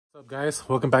What's up guys,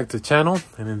 welcome back to the channel,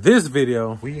 and in this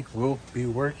video we will be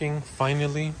working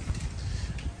finally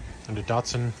on the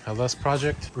Datsun LS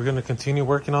project. We're going to continue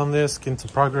working on this, getting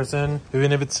some progress in,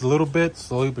 even if it's a little bit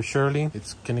slowly but surely.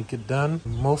 It's going to get done.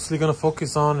 I'm mostly going to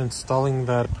focus on installing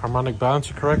that harmonic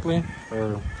balancer correctly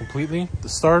or completely, the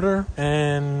starter,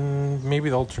 and maybe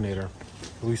the alternator.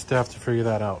 We still have to figure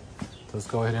that out. Let's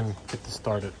go ahead and get this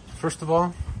started. First of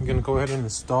all, I'm going to go ahead and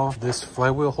install this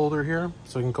flywheel holder here,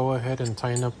 so I can go ahead and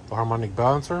tighten up the harmonic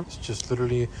balancer. It's just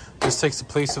literally, this takes the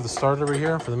place of the starter over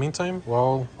here for the meantime.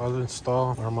 While I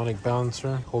install the harmonic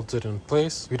balancer, holds it in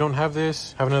place. If you don't have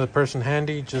this, have another person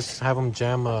handy, just have them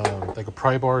jam like a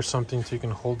pry bar or something so you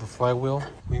can hold the flywheel.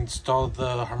 We installed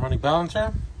the harmonic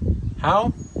balancer.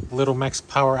 How? Little max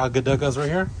power agadagas right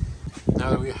here. Now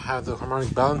that we have the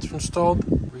harmonic balancer installed,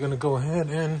 we're going to go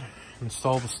ahead and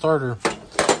install the starter.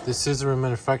 This is a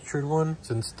remanufactured one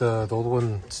since the old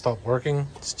one stopped working.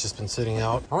 It's just been sitting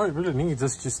out. All it really needs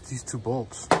is just these two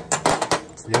bolts.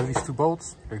 So you have these two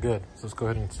bolts, you're good. So let's go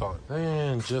ahead and install it.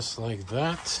 And just like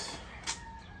that,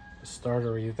 the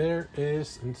starter right there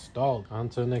is installed. On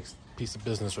to the next piece of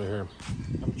business right here.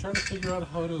 I'm trying to figure out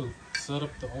how to set up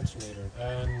the alternator,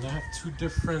 and I have two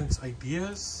different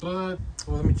ideas, but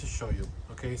well, let me just show you.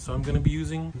 Okay, so I'm going to be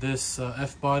using this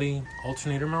F-body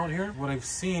alternator mount here. What I've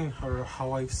seen, or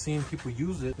how I've seen people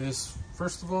use it, is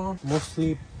first of all,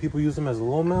 mostly people use them as a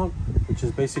low mount, which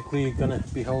is basically going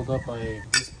to be held up by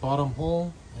this bottom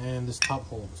hole and this top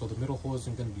hole. So the middle hole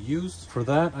isn't going to be used. For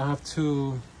that, I have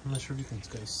to, I'm not sure if you can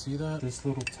guys see that, this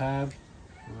little tab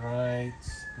right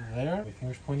there. My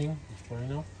finger's pointing, it's pointing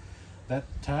now. That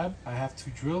tab, I have to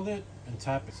drill it and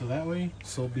tap it. So that way,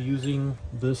 so I'll be using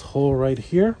this hole right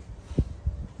here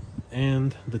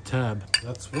and the tab.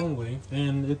 That's one way,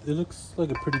 and it looks like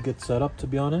a pretty good setup, to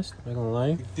be honest, not gonna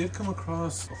lie. I did come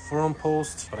across a forum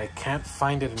post, but I can't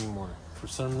find it anymore for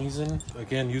some reason.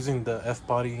 Again, using the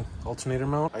F-body alternator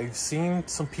mount, I've seen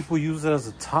some people use it as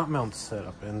a top mount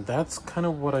setup, and that's kind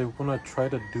of what I want to try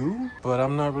to do, but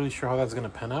I'm not really sure how that's going to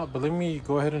pan out. But let me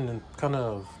go ahead and kind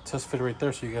of test fit it right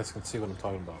there so you guys can see what I'm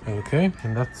talking about. Okay,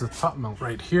 and that's the top mount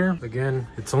right here. Again,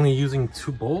 it's only using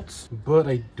 2 bolts, but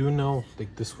I do know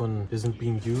like this one isn't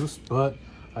being used, but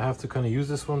I have to kind of use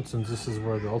this one since this is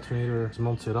where the alternator is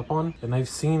mounted up on. And I've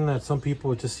seen that some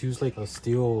people just use like a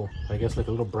steel, I guess like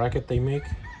a little bracket they make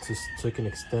so it can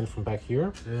extend from back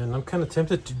here. And I'm kind of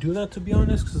tempted to do that, to be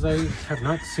honest, because I have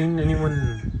not seen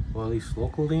anyone, well, at least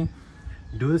locally,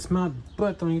 do this mount.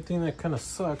 But the only thing that kind of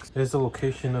sucks is the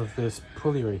location of this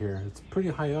pulley right here. It's pretty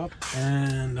high up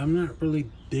and I'm not really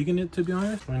digging it, to be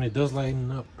honest. I mean, it does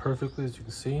line up perfectly, as you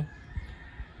can see,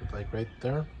 like right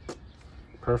there.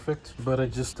 Perfect, but I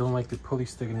just don't like the pulley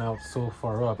sticking out so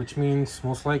far up, which means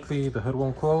most likely the hood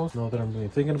won't close. Now that I'm really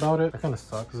thinking about it, that kind of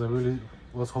sucks because I really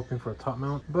was hoping for a top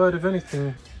mount, but if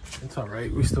anything, it's all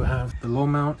right. We still have the low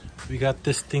mount. We got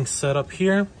this thing set up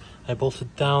here. I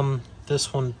bolted down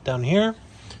this one down here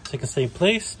so it can stay in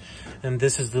place, and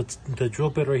this is the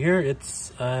drill bit right here.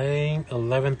 It's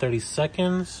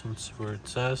 11/32. Let's see where it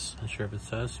says. Not sure if it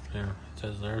says there. It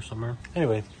says there somewhere.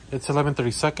 Anyway, it's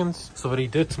 11/32. So what he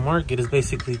did to mark it is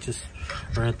basically just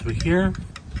run through here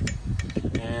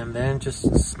and then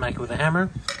just smack it with a hammer.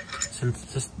 Since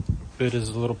this bit is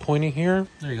a little pointy here,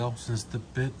 there you go. Since the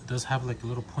bit does have like a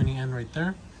little pointy end right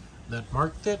there, that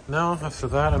marked it. Now after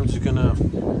that, I'm just gonna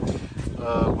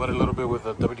wet a little bit with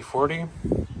a WD-40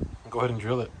 and go ahead and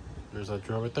drill it. There's a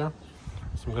drill right there,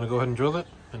 so I'm gonna go ahead and drill it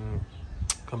and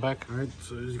come back. All right,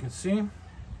 so as you can see,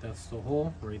 that's the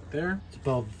hole right there. It's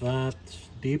about that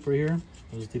deep right here,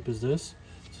 as deep as this.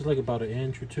 It's like about 1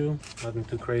 inch or 2, nothing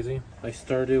too crazy. I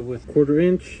started with 1/4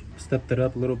 inch, stepped it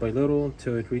up little by little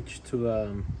until it reached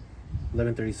to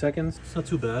 11/32. It's not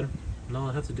too bad. Now all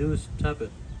I have to do is tap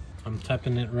it. I'm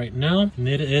tapping it right now, and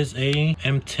it is a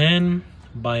M10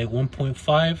 by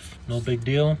 1.5. No big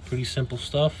deal, pretty simple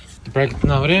stuff. The bracket's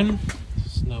now in.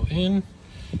 It's now in.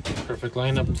 Perfect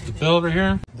line up to the bell over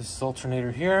here. This is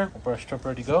alternator here, brushed up,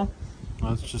 ready to go.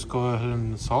 Let's just go ahead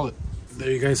and install it. There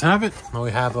you guys have it. Now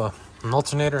we have an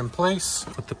alternator in place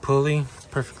with the pulley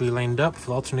perfectly lined up.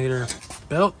 The alternator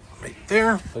belt right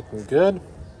there, looking good.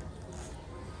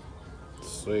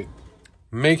 Sweet.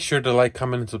 Make sure to like,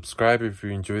 comment, and subscribe if you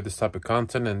enjoy this type of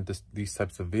content and these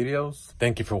types of videos.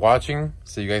 Thank you for watching.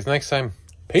 See you guys next time.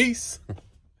 Peace.